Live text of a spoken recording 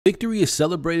Victory is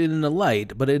celebrated in the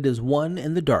light, but it is won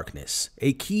in the darkness.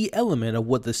 A key element of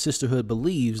what the Sisterhood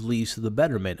believes leads to the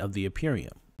betterment of the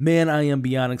Imperium. Man, I am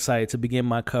beyond excited to begin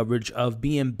my coverage of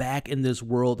being back in this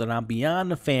world that I'm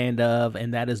beyond a fan of,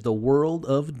 and that is the world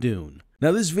of Dune.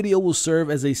 Now, this video will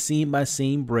serve as a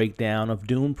scene-by-scene breakdown of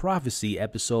Dune Prophecy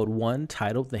Episode 1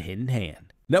 titled The Hidden Hand.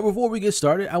 Now, before we get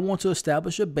started, I want to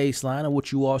establish a baseline of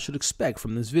what you all should expect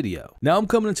from this video. Now, I'm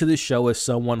coming into this show as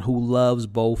someone who loves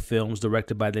both films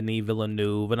directed by Denis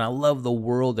Villeneuve, and I love the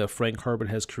world that Frank Herbert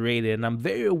has created, and I'm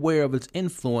very aware of its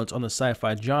influence on the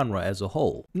sci-fi genre as a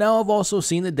whole. Now, I've also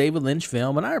seen the David Lynch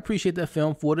film, and I appreciate that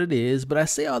film for what it is, but I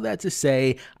say all that to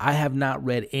say I have not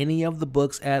read any of the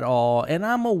books at all, and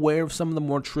I'm aware of some of the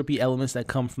more trippy elements that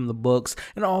come from the books,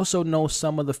 and I also know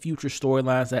some of the future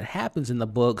storylines that happens in the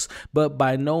books, but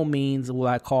by no means will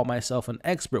I call myself an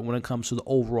expert when it comes to the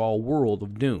overall world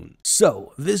of Dune.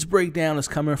 So, this breakdown is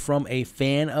coming from a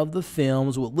fan of the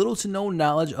films with little to no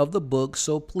knowledge of the books,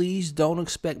 so please don't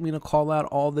expect me to call out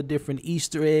all the different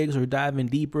Easter eggs or dive in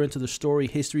deeper into the story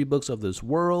history books of this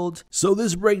world. So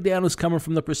this breakdown is coming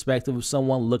from the perspective of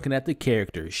someone looking at the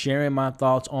characters, sharing my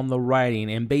thoughts on the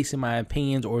writing, and basing my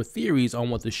opinions or theories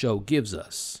on what the show gives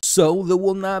us. So there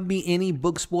will not be any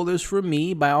book spoilers for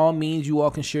me. By all means, you all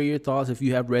can share your thoughts if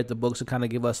you have read the books to kind of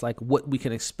give us like what we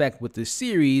can expect with this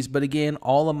series. But again,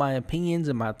 all of my opinions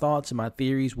and my thoughts and my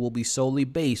theories will be solely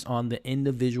based on the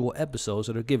individual episodes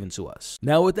that are given to us.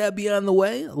 Now, with that beyond the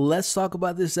way, let's talk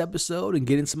about this episode and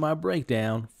get into my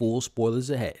breakdown. Full spoilers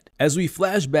ahead. As we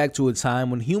flash back to a time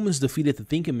when humans defeated the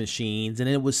thinking machines, and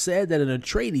it was said that an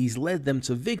Atreides led them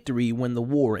to victory when the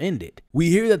war ended.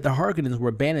 We hear that the Harkonnens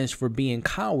were banished for being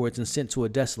cowards and sent to a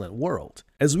desolate world.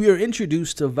 As we are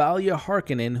introduced to Valya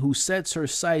Harkonnen, who sets her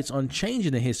sights on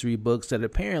changing the history books that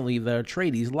apparently the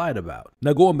Atreides lied about.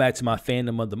 Now, going back to my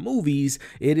fandom of the movies,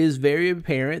 it is very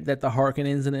apparent that the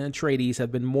Harkonnens and the Atreides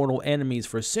have been mortal enemies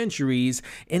for centuries,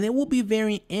 and it will be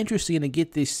very interesting to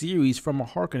get this series from a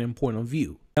Harkonnen point of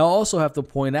view. I also have to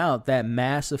point out that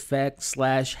Mass Effect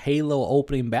 / Halo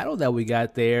opening battle that we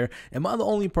got there. Am I the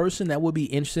only person that would be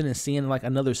interested in seeing like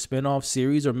another spin-off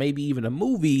series or maybe even a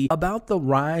movie about the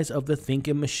rise of the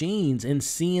thinking machines and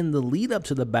seeing the lead up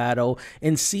to the battle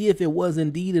and see if it was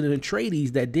indeed an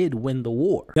Atreides that did win the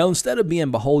war? Now, instead of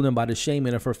being beholden by the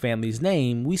shaman of her family's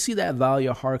name, we see that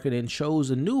Valya Harkonnen chose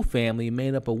a new family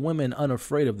made up of women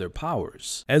unafraid of their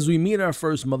powers. As we meet our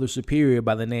first Mother Superior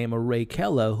by the name of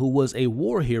Rhae'Kella, who was a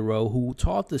war hero who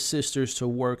taught the sisters to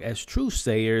work as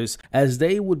truthsayers, as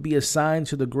they would be assigned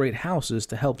to the great houses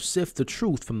to help sift the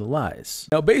truth from the lies.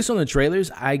 Now, based on the trailers,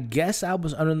 I guess I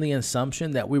was under the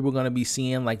assumption that we were going to be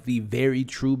seeing like the very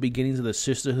true beginnings of the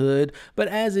Sisterhood, but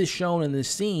as is shown in this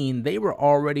scene, they were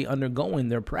already undergoing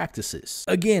their practices.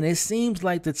 Again, it seems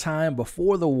like the time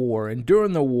before the war and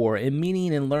during the war, and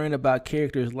meeting and learning about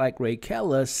characters like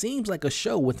Rhae'Kella seems like a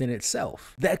show within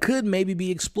itself that could maybe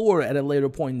be explored at a later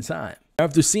point in time.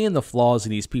 After seeing the flaws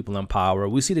in these people in power,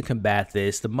 we see to combat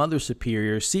this, the Mother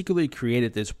Superior secretly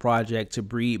created this project to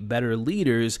breed better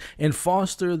leaders and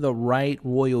foster the right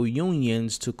royal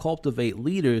unions to cultivate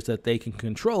leaders that they can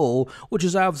control, which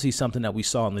is obviously something that we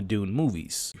saw in the Dune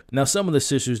movies. Now, some of the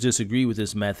sisters disagree with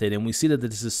this method, and we see that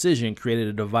this decision created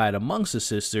a divide amongst the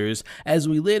sisters, as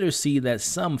we later see that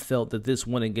some felt that this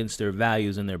went against their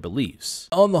values and their beliefs.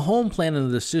 On the home planet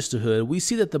of the Sisterhood, we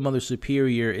see that the Mother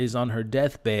Superior is on her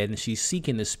deathbed and she's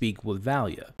seeking to speak with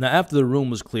Valya. Now, after the room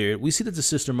was cleared, we see that the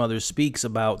Sister Mother speaks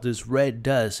about this red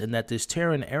dust and that this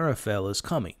Terran Arafel is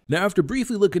coming. Now, after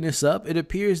briefly looking this up, it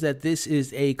appears that this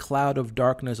is a cloud of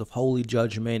darkness of holy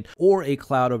judgment, or a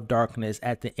cloud of darkness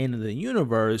at the end of the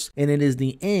universe, and it is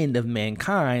the end of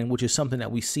mankind, which is something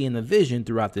that we see in the vision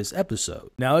throughout this episode.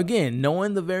 Now, again,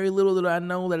 knowing the very little that I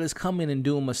know that is coming in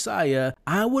Dune Messiah,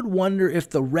 I would wonder if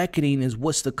the reckoning is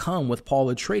what's to come with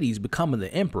Paul Atreides becoming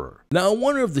the Emperor. Now, I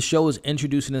wonder if the show is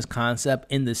introducing this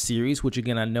concept in this series, which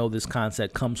again, I know this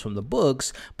concept comes from the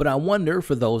books, but I wonder,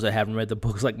 for those that haven't read the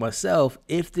books like myself,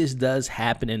 if this does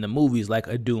happen in the movies like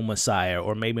a Dune Messiah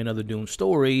or maybe another Dune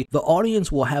story, the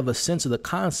audience will have a sense of the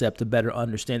concept to better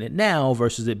understand it now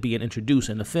versus it being introduced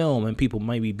in the film and people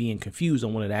maybe being confused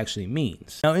on what it actually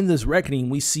means. Now, in this reckoning,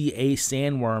 we see a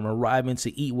sandworm arriving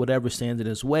to eat whatever stands in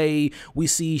its way. We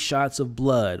see shots of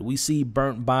blood, we see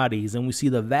burnt bodies, and we see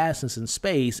the vastness in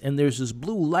space, and there's this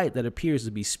blue light that that appears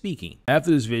to be speaking.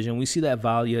 After this vision, we see that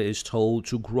Valya is told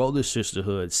to grow the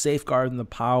Sisterhood, safeguarding the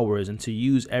powers, and to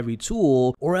use every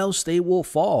tool, or else they will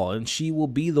fall, and she will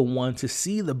be the one to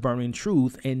see the burning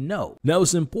truth and know. Now,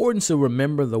 it's important to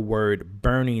remember the word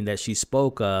burning that she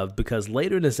spoke of, because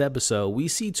later in this episode, we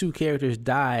see two characters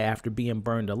die after being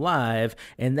burned alive,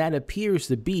 and that appears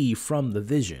to be from the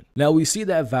vision. Now, we see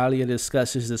that Valya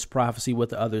discusses this prophecy with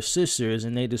the other sisters,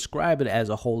 and they describe it as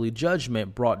a holy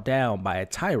judgment brought down by a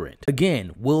tyrant.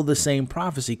 Again, will the same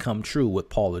prophecy come true with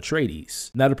Paul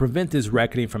Atreides? Now, to prevent this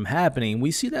reckoning from happening,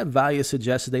 we see that Valya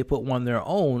suggested they put one of their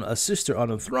own, a sister, on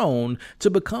the throne to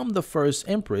become the first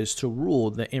empress to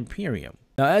rule the Imperium.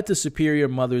 Now, at the Superior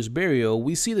Mother's burial,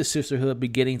 we see the Sisterhood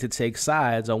beginning to take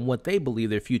sides on what they believe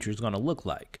their future is going to look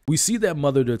like. We see that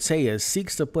Mother Dotea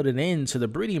seeks to put an end to the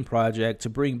breeding project to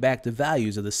bring back the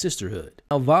values of the Sisterhood.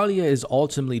 Now, Valya is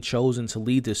ultimately chosen to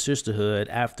lead the Sisterhood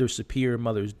after Superior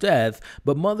Mother's death,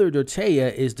 but Mother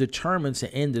Dotea is determined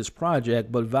to end this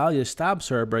project, but Valya stops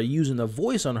her by using the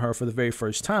voice on her for the very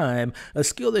first time, a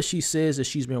skill that she says that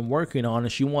she's been working on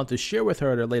and she wants to share with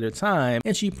her at a later time,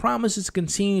 and she promises to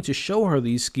continue to show her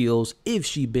these skills if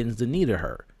she bends the knee to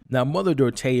her. Now, Mother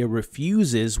Dotea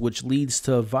refuses, which leads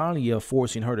to Valya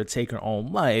forcing her to take her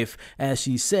own life, as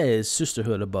she says,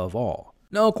 sisterhood above all.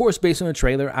 Now, of course, based on the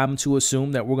trailer, I'm to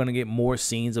assume that we're going to get more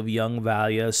scenes of young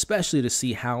Valya, especially to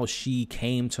see how she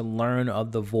came to learn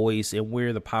of the voice and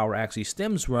where the power actually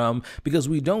stems from, because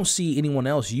we don't see anyone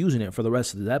else using it for the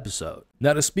rest of the episode.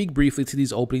 Now, to speak briefly to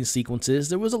these opening sequences,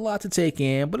 there was a lot to take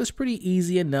in, but it's pretty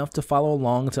easy enough to follow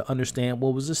along to understand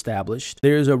what was established.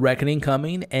 There's a reckoning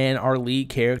coming, and our lead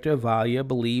character, Valya,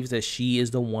 believes that she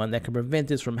is the one that can prevent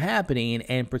this from happening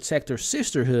and protect her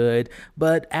sisterhood,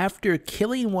 but after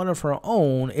killing one of her own,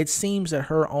 it seems that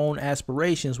her own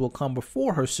aspirations will come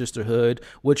before her sisterhood,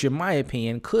 which in my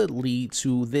opinion could lead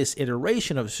to this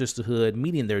iteration of sisterhood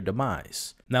meeting their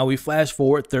demise. Now, we flash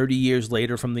forward 30 years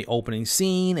later from the opening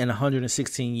scene and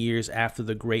 116 years after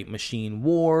the Great Machine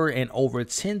War and over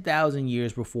 10,000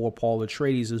 years before Paul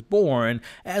Atreides is born,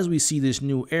 as we see this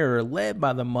new era led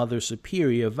by the Mother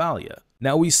Superior Valya.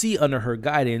 Now, we see under her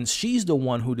guidance, she's the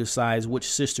one who decides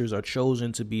which sisters are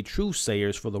chosen to be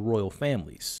truthsayers for the royal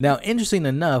families. Now, interesting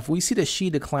enough, we see that she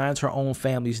declines her own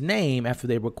family's name after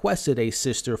they requested a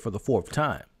sister for the 4th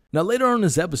time. Now, later on in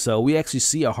this episode, we actually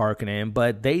see a Harkonnen,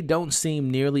 but they don't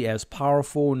seem nearly as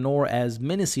powerful nor as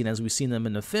menacing as we've seen them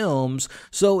in the films,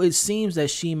 so it seems that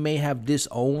she may have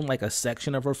disowned like a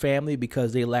section of her family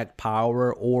because they lack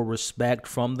power or respect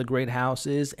from the great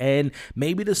houses, and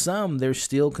maybe to some, they're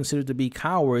still considered to be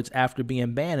cowards after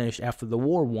being banished after the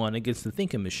war won against the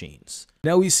thinking machines.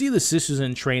 Now, we see the sisters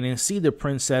in training, see the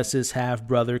princess's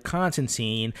half-brother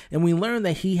Constantine, and we learn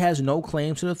that he has no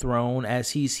claim to the throne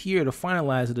as he's here to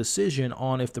finalize a decision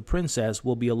on if the princess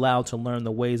will be allowed to learn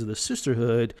the ways of the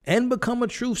sisterhood and become a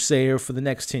truthsayer for the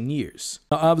next 10 years.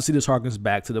 Now, obviously, this harkens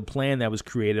back to the plan that was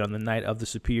created on the night of the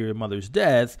Superior Mother's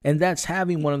death, and that's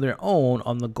having one of their own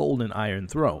on the Golden Iron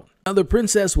Throne. Now, the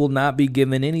princess will not be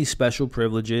given any special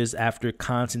privileges after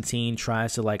Constantine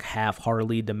tries to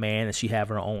half-heartedly demand that she have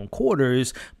her own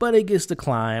quarters, but it gets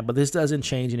declined. But this doesn't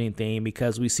change anything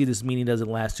because we see this meeting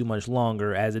doesn't last too much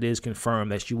longer, as it is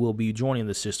confirmed that she will be joining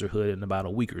the sisterhood in about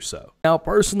a week or so. Now,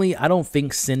 personally, I don't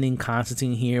think sending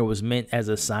Constantine here was meant as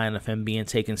a sign of him being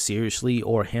taken seriously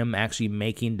or him actually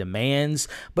making demands,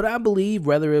 but I believe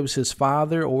whether it was his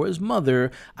father or his mother,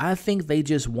 I think they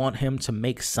just want him to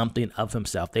make something of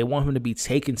himself. They want him to be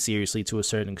taken seriously to a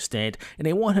certain extent, and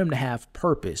they want him to have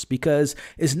purpose, because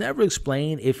it's never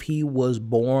explained if he was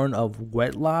born of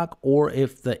wedlock or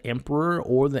if the emperor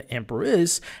or the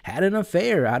empress had an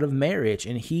affair out of marriage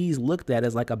and he's looked at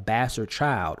as like a bastard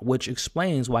child, which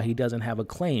explains why he doesn't have a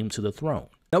claim to the throne.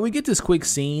 Now, we get this quick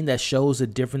scene that shows the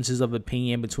differences of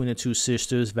opinion between the two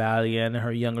sisters, Valya and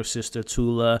her younger sister,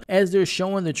 Tula, as they're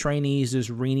showing the trainees this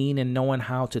reading and knowing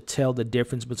how to tell the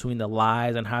difference between the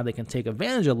lies and how they can take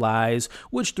advantage of lies,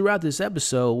 which throughout this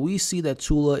episode, we see that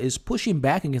Tula is pushing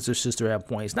back against her sister at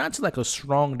points, not to a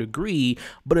strong degree,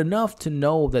 but enough to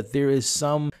know that there is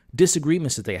some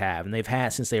disagreements that they have and they've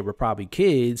had since they were probably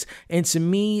kids. And to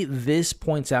me, this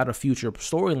points out a future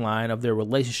storyline of their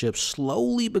relationship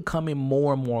slowly becoming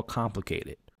more and more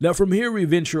complicated. Now, from here, we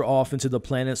venture off into the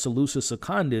planet Seleucus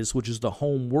Secundus, which is the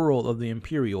home world of the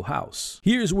Imperial House.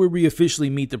 Here's where we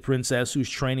officially meet the princess who's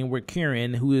training with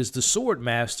Kieran, who is the sword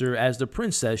master, as the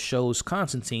princess shows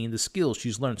Constantine the skills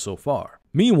she's learned so far.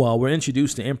 Meanwhile, we're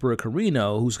introduced to Emperor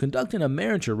Carino, who's conducting a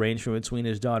marriage arrangement between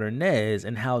his daughter Nez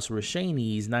and House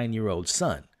Rashani's 9-year-old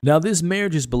son. Now, this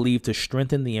marriage is believed to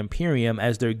strengthen the Imperium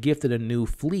as they're gifted a new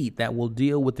fleet that will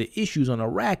deal with the issues on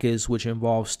Arrakis, which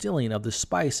involve stealing of the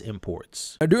spice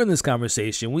imports. Now, during this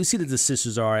conversation, we see that the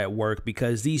sisters are at work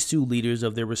because these two leaders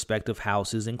of their respective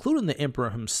houses, including the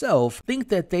Emperor himself, think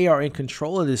that they are in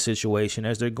control of this situation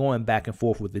as they're going back and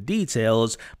forth with the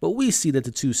details, but we see that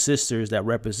the two sisters that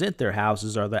represent their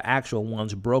houses are the actual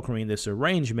ones brokering this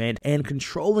arrangement and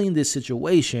controlling this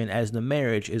situation as the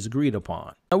marriage is agreed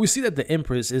upon. Now, we see that the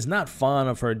Empress is not fond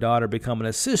of her daughter becoming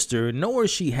a sister, nor is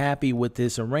she happy with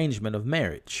this arrangement of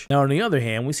marriage. Now, on the other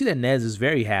hand, we see that Nez is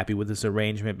very happy with this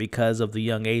arrangement because of the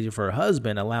young age of her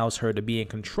husband allows her to be in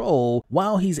control.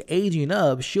 While he's aging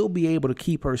up, she'll be able to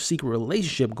keep her secret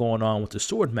relationship going on with the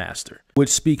Swordmaster. Which,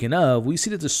 speaking of, we see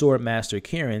that the Swordmaster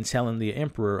Karen telling the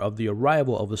Emperor of the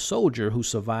arrival of a soldier who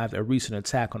survived a recent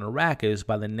attack on Arrakis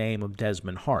by the name of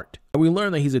Desmond Hart. We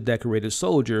learn that he's a decorated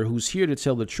soldier who's here to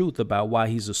tell the truth about why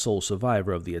he's the sole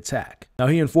survivor of the attack. Now,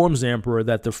 he informs the Emperor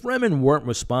that the Fremen weren't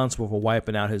responsible for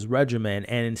wiping out his regiment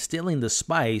and instilling the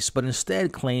spice, but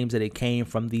instead claims that it came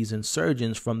from these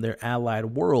insurgents from their allied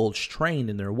worlds trained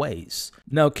in their ways.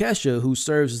 Now, Kesha, who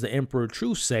serves as the Emperor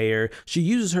Truthsayer, she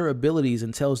uses her abilities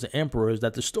and tells the Emperors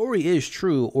that the story is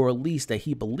true, or at least that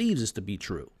he believes it to be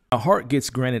true. Now, Hart gets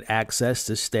granted access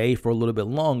to stay for a little bit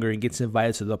longer and gets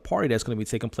invited to the party that's going to be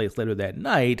taking place later that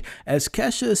night as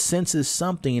Kesha senses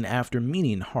something after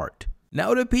meeting Hart.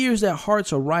 Now, it appears that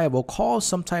Hart's arrival caused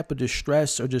some type of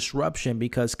distress or disruption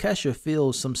because Kesha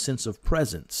feels some sense of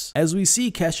presence. As we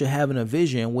see Kesha having a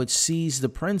vision which sees the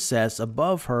princess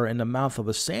above her in the mouth of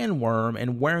a sandworm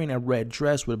and wearing a red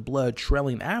dress with blood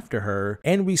trailing after her,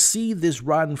 and we see this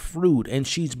rotten fruit and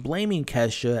she's blaming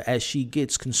Kesha as she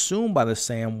gets consumed by the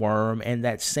sandworm, and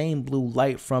that same blue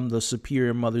light from the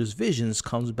superior mother's visions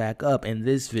comes back up in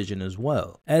this vision as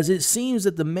well. As it seems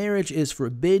that the marriage is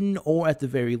forbidden, or at the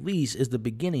very least is the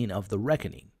beginning of the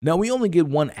reckoning. Now, we only get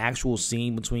one actual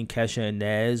scene between Kesha and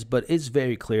Nez, but it's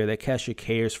very clear that Kesha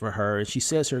cares for her and she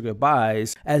says her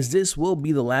goodbyes, as this will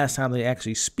be the last time they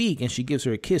actually speak, and she gives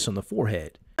her a kiss on the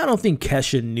forehead. I don't think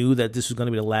Kesha knew that this was going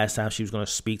to be the last time she was going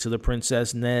to speak to the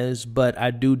Princess Nez, but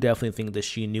I do definitely think that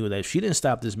she knew that if she didn't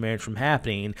stop this marriage from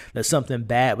happening, that something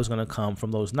bad was going to come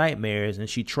from those nightmares, and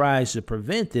she tries to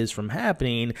prevent this from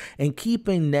happening and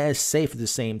keeping Nez safe at the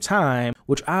same time,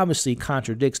 which obviously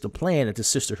contradicts the plan that the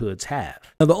Sisterhoods have.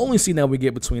 Now, the only scene that we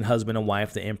get between husband and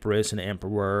wife, the Empress and the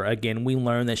Emperor, again, we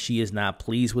learn that she is not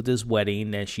pleased with this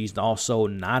wedding, and she's also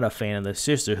not a fan of the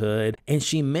Sisterhood, and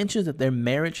she mentions that their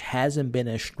marriage hasn't been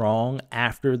as strong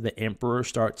after the Emperor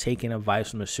started taking advice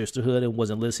from the Sisterhood and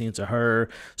wasn't listening to her.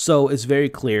 So it's very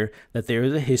clear that there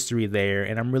is a history there,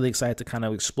 and I'm really excited to kind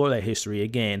of explore that history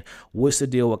again. What's the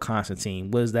deal with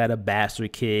Constantine? Was that a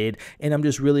bastard kid? And I'm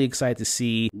just really excited to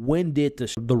see, when did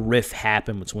the rift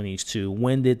happen between these two?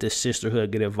 When did the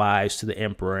Sisterhood get advised to the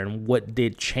Emperor, and what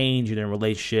did change in their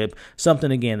relationship?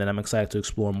 Something, again, that I'm excited to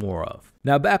explore more of.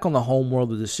 Now, back on the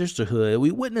homeworld of the Sisterhood, we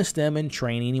witness them in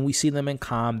training, and we see them in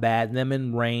combat, them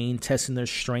in reign, testing their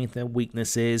strength and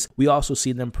weaknesses. We also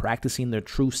see them practicing their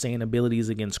truth-saying abilities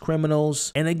against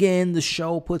criminals. And again, the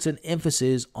show puts an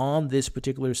emphasis on this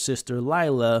particular sister,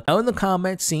 Lila. Now, in the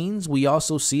combat scenes, we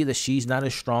also see that she's not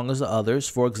as strong as the others.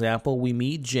 For example, we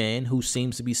meet Jen, who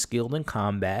seems to be skilled in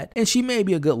combat, and she may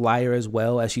be a good liar as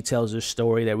well, as she tells a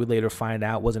story that we later find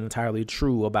out wasn't entirely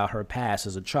true about her past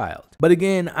as a child. But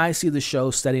again, I see the show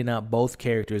setting up both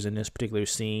characters in this particular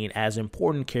scene as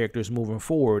important characters moving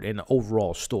forward in the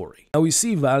overall story. Now, we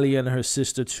see Valya and her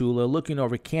sister Tula looking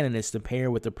over candidates to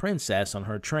pair with the princess on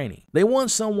her training. They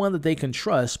want someone that they can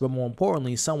trust, but more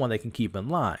importantly, someone they can keep in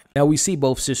line. Now, we see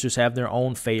both sisters have their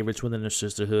own favorites within the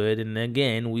Sisterhood, and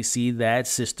again, we see that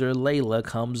sister Layla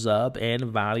comes up, and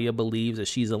Valya believes that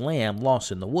she's a lamb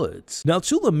lost in the woods. Now,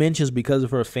 Tula mentions, because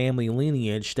of her family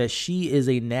lineage, that she is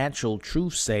a natural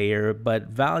truthsayer,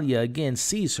 but Valya again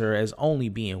sees her as only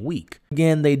being weak.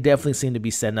 Again, they definitely seem to be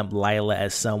setting up Lila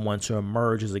as someone to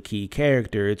emerge as a key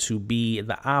character, to be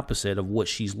the opposite of what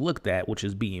she's looked at, which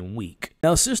is being weak.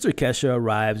 Now, Sister Kesha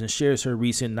arrives and shares her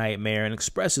recent nightmare and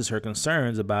expresses her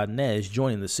concerns about Nez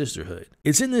joining the Sisterhood.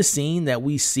 It's in this scene that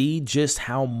we see just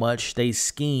how much they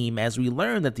scheme, as we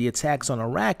learn that the attacks on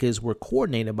Arrakis were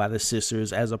coordinated by the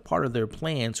sisters as a part of their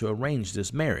plan to arrange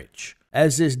this marriage.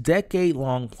 As this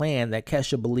decade-long plan that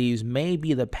Kesha believes may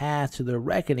be the path to the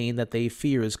reckoning that they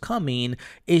fear is coming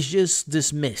is just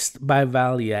dismissed by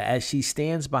Valya as she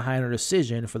stands behind her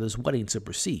decision for this wedding to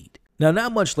proceed. Now,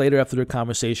 not much later after their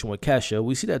conversation with Kesha,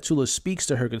 we see that Tula speaks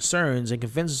to her concerns and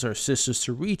convinces her sisters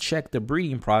to recheck the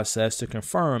breeding process to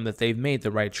confirm that they've made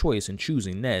the right choice in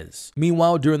choosing Nez.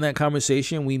 Meanwhile, during that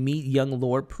conversation, we meet young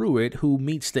Lord Pruitt, who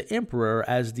meets the Emperor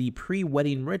as the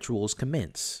pre-wedding rituals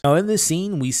commence. Now, in this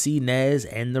scene, we see Nez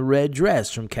and the red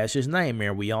dress from Kesha's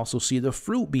nightmare. We also see the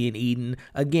fruit being eaten,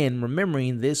 again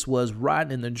remembering this was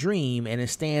rotten in the dream, and it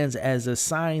stands as a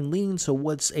sign leading to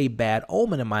what's a bad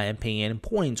omen in my opinion,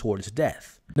 pointing towards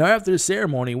death. Now, after the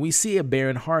ceremony, we see a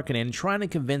Baron Harkonnen trying to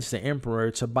convince the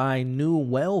Emperor to buy new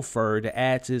whale fur to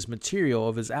add to his material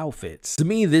of his outfits. To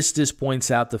me, this just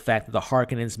points out the fact that the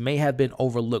Harkonnens may have been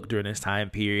overlooked during this time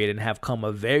period and have come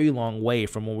a very long way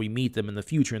from when we meet them in the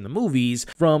future in the movies,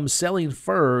 from selling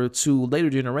fur to later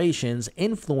generations,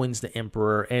 influence the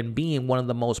Emperor, and being one of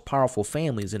the most powerful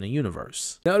families in the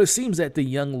universe. Now, it seems that the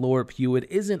young Lord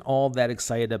Pruitt isn't all that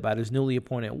excited about his newly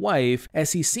appointed wife,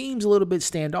 as he seems a little bit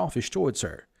standoffish towards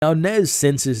her. Now, Nez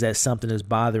senses that something is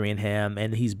bothering him,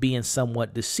 and he's being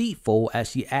somewhat deceitful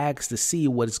as she asks to see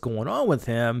what is going on with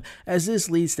him, as this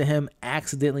leads to him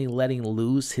accidentally letting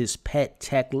loose his pet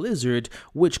tech lizard,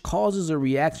 which causes a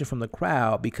reaction from the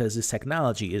crowd because this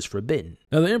technology is forbidden.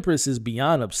 Now, the Empress is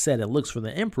beyond upset and looks for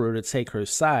the Emperor to take her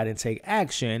side and take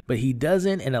action, but he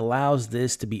doesn't and allows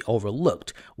this to be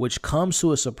overlooked, which comes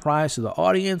to a surprise to the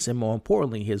audience and, more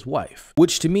importantly, his wife.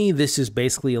 Which to me, this just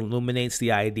basically illuminates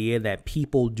the idea that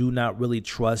people do not really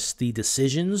trust the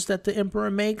decisions that the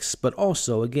Emperor makes, but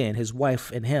also, again, his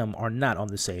wife and him are not on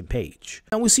the same page.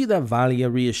 Now, we see that Valya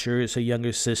reassures her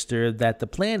younger sister that the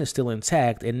plan is still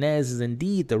intact and Nez is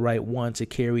indeed the right one to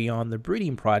carry on the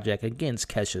breeding project against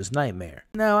Kesha's nightmare.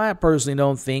 Now, I personally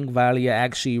don't think Valya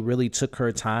actually really took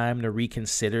her time to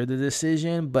reconsider the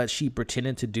decision, but she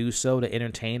pretended to do so to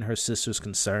entertain her sister's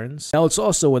concerns. Now, it's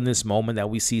also in this moment that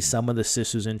we see some of the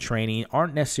sisters in training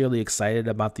aren't necessarily excited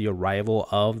about the arrival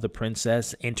of the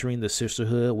princess entering the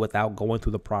Sisterhood without going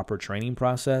through the proper training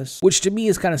process, which to me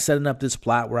is kind of setting up this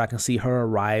plot where I can see her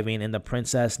arriving and the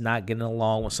princess not getting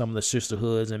along with some of the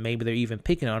sisterhoods, and maybe they're even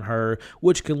picking on her,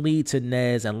 which can lead to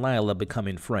Nez and Lila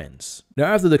becoming friends. Now,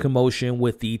 after the commotion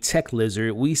with the tech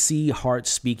lizard, we see Hart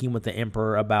speaking with the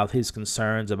Emperor about his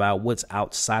concerns about what's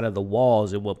outside of the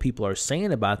walls and what people are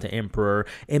saying about the Emperor,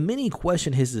 and many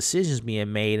question his decisions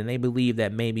being made, and they believe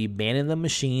that maybe banning the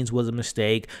machines was a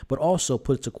mistake, but also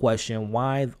puts to question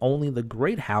why only the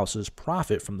great houses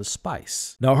profit from the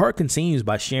spice. Now, Hart continues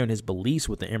by sharing his beliefs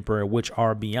with the Emperor, which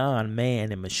are beyond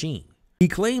man and machine. He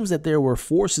claims that there were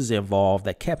forces involved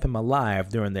that kept him alive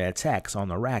during the attacks on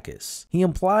Arrakis. He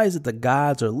implies that the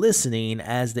gods are listening,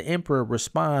 as the Emperor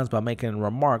responds by making a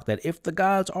remark that if the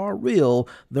gods are real,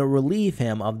 they'll relieve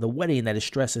him of the wedding that is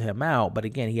stressing him out, but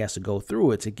again, he has to go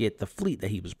through it to get the fleet that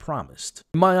he was promised.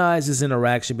 In my eyes, this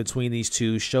interaction between these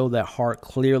two show that Hart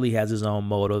clearly has his own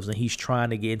motives, and he's trying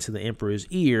to get into the Emperor's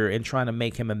ear and trying to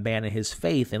make him abandon his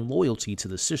faith and loyalty to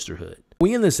the Sisterhood.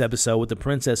 We end this episode with the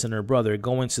princess and her brother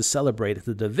going to celebrate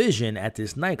the division at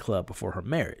this nightclub before her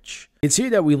marriage. It's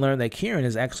here that we learn that Kieran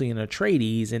is actually an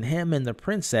Atreides, and him and the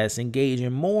princess engage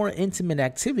in more intimate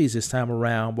activities this time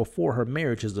around before her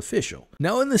marriage is official.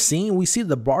 Now, in the scene, we see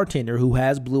the bartender, who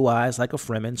has blue eyes like a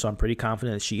Fremen, so I'm pretty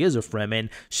confident that she is a Fremen.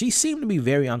 She seemed to be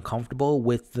very uncomfortable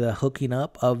with the hooking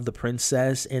up of the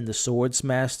princess and the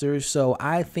swordsmaster, so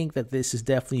I think that this is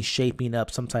definitely shaping up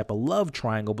some type of love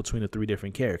triangle between the three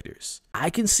different characters.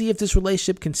 I can see if this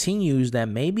relationship continues that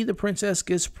maybe the princess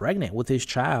gets pregnant with his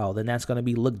child, and that's going to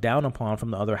be looked down upon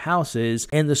from the other houses,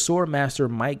 and the swordmaster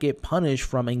might get punished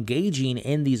from engaging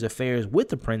in these affairs with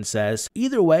the princess.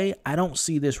 Either way, I don't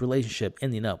see this relationship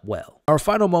ending up well. Our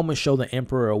final moments show the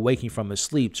Emperor awaking from his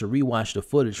sleep to rewatch the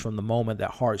footage from the moment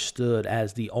that Hart stood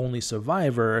as the only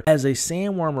survivor, as a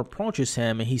sandworm approaches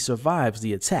him and he survives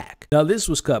the attack. Now, this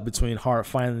was cut between Hart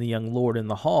finding the young lord in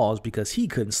the halls because he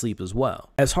couldn't sleep as well.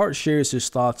 As Hart shares his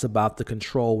thoughts about the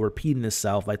control repeating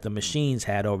itself like the machines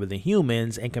had over the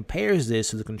humans, and compares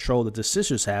this to the control that the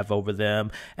sisters have over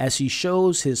them, as he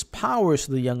shows his powers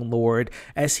to the young lord,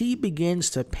 as he begins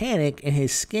to panic and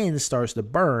his skin starts to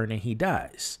burn and he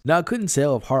dies. Now, I couldn't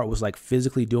tell if Hart was like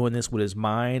physically doing this with his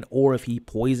mind, or if he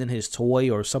poisoned his toy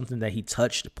or something that he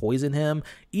touched poisoned him.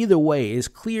 Either way, it's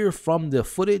clear from the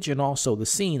footage and also the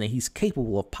scene that he's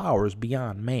capable of powers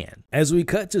beyond man. As we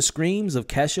cut to screams of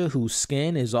Kesha, whose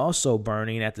skin is also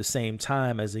burning at the same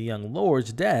time as the young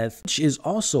lord's death, which is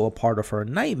also a part of her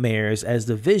nightmares, as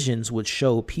the visions would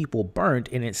show people burnt,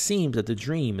 and it seems that the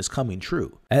dream is coming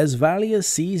true. As Valya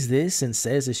sees this and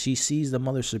says that she sees the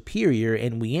Mother Superior,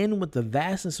 and we end with the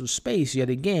vastness of space yet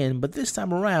again, but this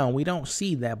time around we don't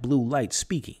see that blue light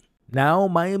speaking. Now,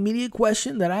 my immediate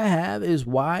question that I have is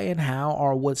why and how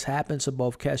are what's happened to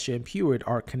both Kesha and Pruitt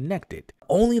are connected?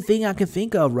 Only thing I can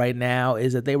think of right now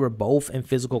is that they were both in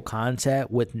physical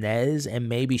contact with Nez, and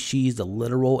maybe she's the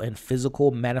literal and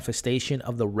physical manifestation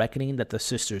of the reckoning that the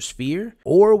sisters fear.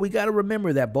 Or we gotta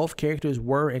remember that both characters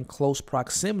were in close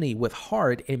proximity with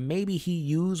Hart, and maybe he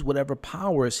used whatever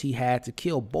powers he had to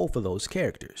kill both of those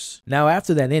characters. Now,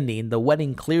 after that ending, the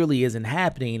wedding clearly isn't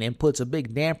happening and puts a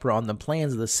big damper on the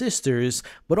plans of the sisters,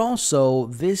 but also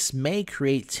this may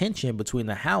create tension between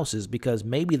the houses because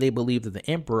maybe they believe that the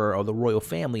Emperor or the royal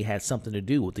family had something to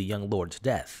do with the young lord's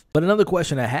death. But another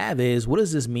question I have is, what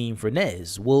does this mean for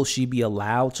Nez? Will she be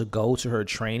allowed to go to her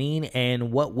training,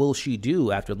 and what will she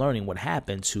do after learning what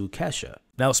happened to Kesha?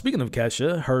 Now, speaking of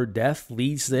Kesha, her death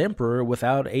leads the Emperor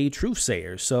without a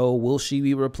truthsayer, so will she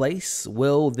be replaced?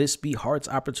 Will this be Hart's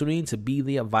opportunity to be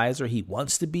the advisor he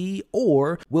wants to be,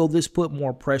 or will this put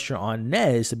more pressure on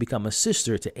Nez to become a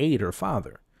sister to aid her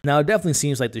father? Now, it definitely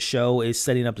seems like the show is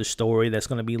setting up the story that's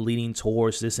going to be leading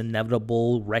towards this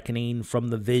inevitable reckoning from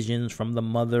the visions from the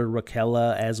mother,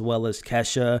 Raquella, as well as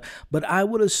Kesha, but I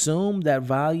would assume that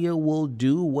Valya will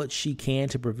do what she can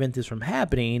to prevent this from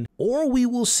happening, or we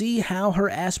will see how her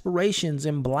aspirations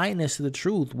and blindness to the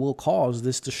truth will cause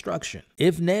this destruction.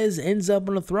 If Nez ends up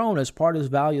on the throne as part of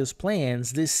Valya's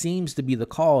plans, this seems to be the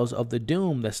cause of the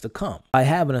doom that's to come, by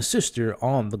having a sister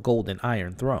on the Golden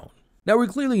Iron Throne. Now, we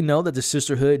clearly know that the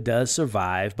Sisterhood does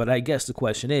survive, but I guess the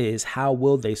question is, how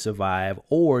will they survive,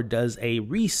 or does a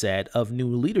reset of new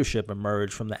leadership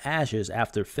emerge from the ashes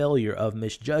after failure of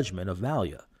misjudgment of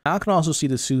Valya? I can also see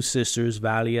the two sisters,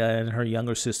 Valya and her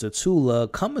younger sister Tula,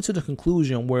 coming to the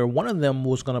conclusion where one of them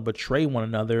was going to betray one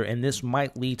another, and this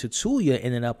might lead to Tulia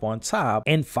ending up on top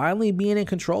and finally being in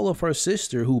control of her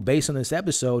sister, who based on this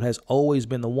episode has always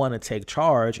been the one to take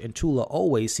charge, and Tula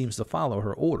always seems to follow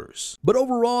her orders. But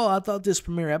overall, I thought this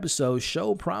premiere episode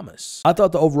showed promise. I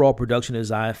thought the overall production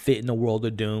design fit in the world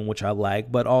of Dune, which I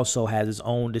like, but also has its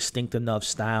own distinct enough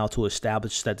style to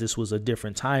establish that this was a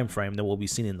different time frame than what we've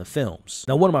seen in the films.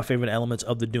 Now, one of my favorite elements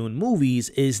of the Dune movies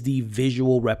is the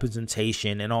visual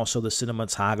representation and also the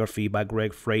cinematography by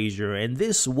Greg Fraser, and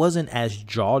this wasn't as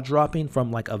jaw-dropping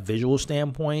from like a visual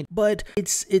standpoint, but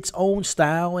it's its own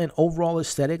style and overall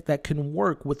aesthetic that can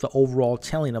work with the overall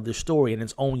telling of the story in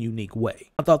its own unique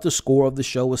way. I thought the score of the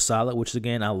show was solid, which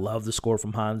again, I love the score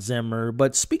from Hans Zimmer,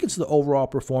 but speaking to the overall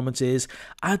performances,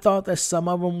 I thought that some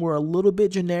of them were a little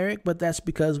bit generic, but that's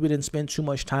because we didn't spend too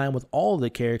much time with all the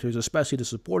characters, especially the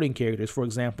supporting characters, for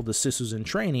example, the sisters in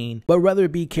training, but whether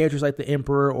it be characters like the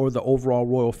Emperor or the overall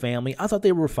royal family, I thought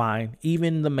they were fine.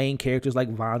 Even the main characters like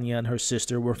Vanya and her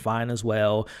sister were fine as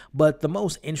well, but the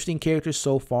most interesting characters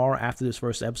so far after this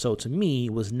first episode to me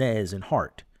was Nez and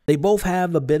Hart. They both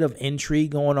have a bit of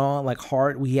intrigue going on. Like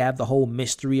Hart, we have the whole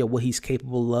mystery of what he's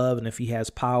capable of and if he has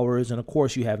powers. And of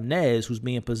course, you have Nez, who's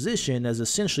being positioned as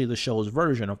essentially the show's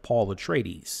version of Paul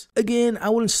Atreides. Again, I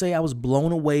wouldn't say I was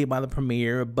blown away by the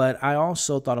premiere, but I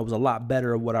also thought it was a lot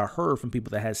better of what I heard from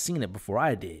people that had seen it before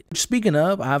I did. Speaking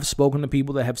of, I've spoken to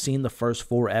people that have seen the first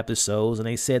 4 episodes, and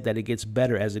they said that it gets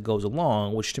better as it goes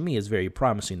along, which to me is very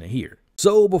promising to hear.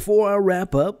 So before I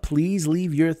wrap up, please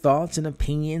leave your thoughts and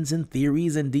opinions and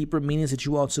theories and deeper meanings that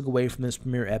you all took away from this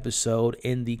premiere episode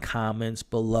in the comments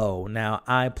below. Now,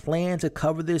 I plan to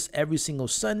cover this every single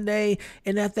Sunday,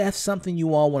 and if that's something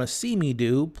you all want to see me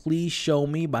do, please show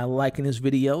me by liking this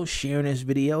video, sharing this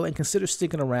video, and consider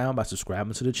sticking around by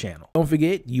subscribing to the channel. Don't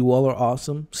forget, you all are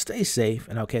awesome, stay safe,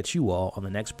 and I'll catch you all on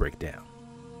the next breakdown.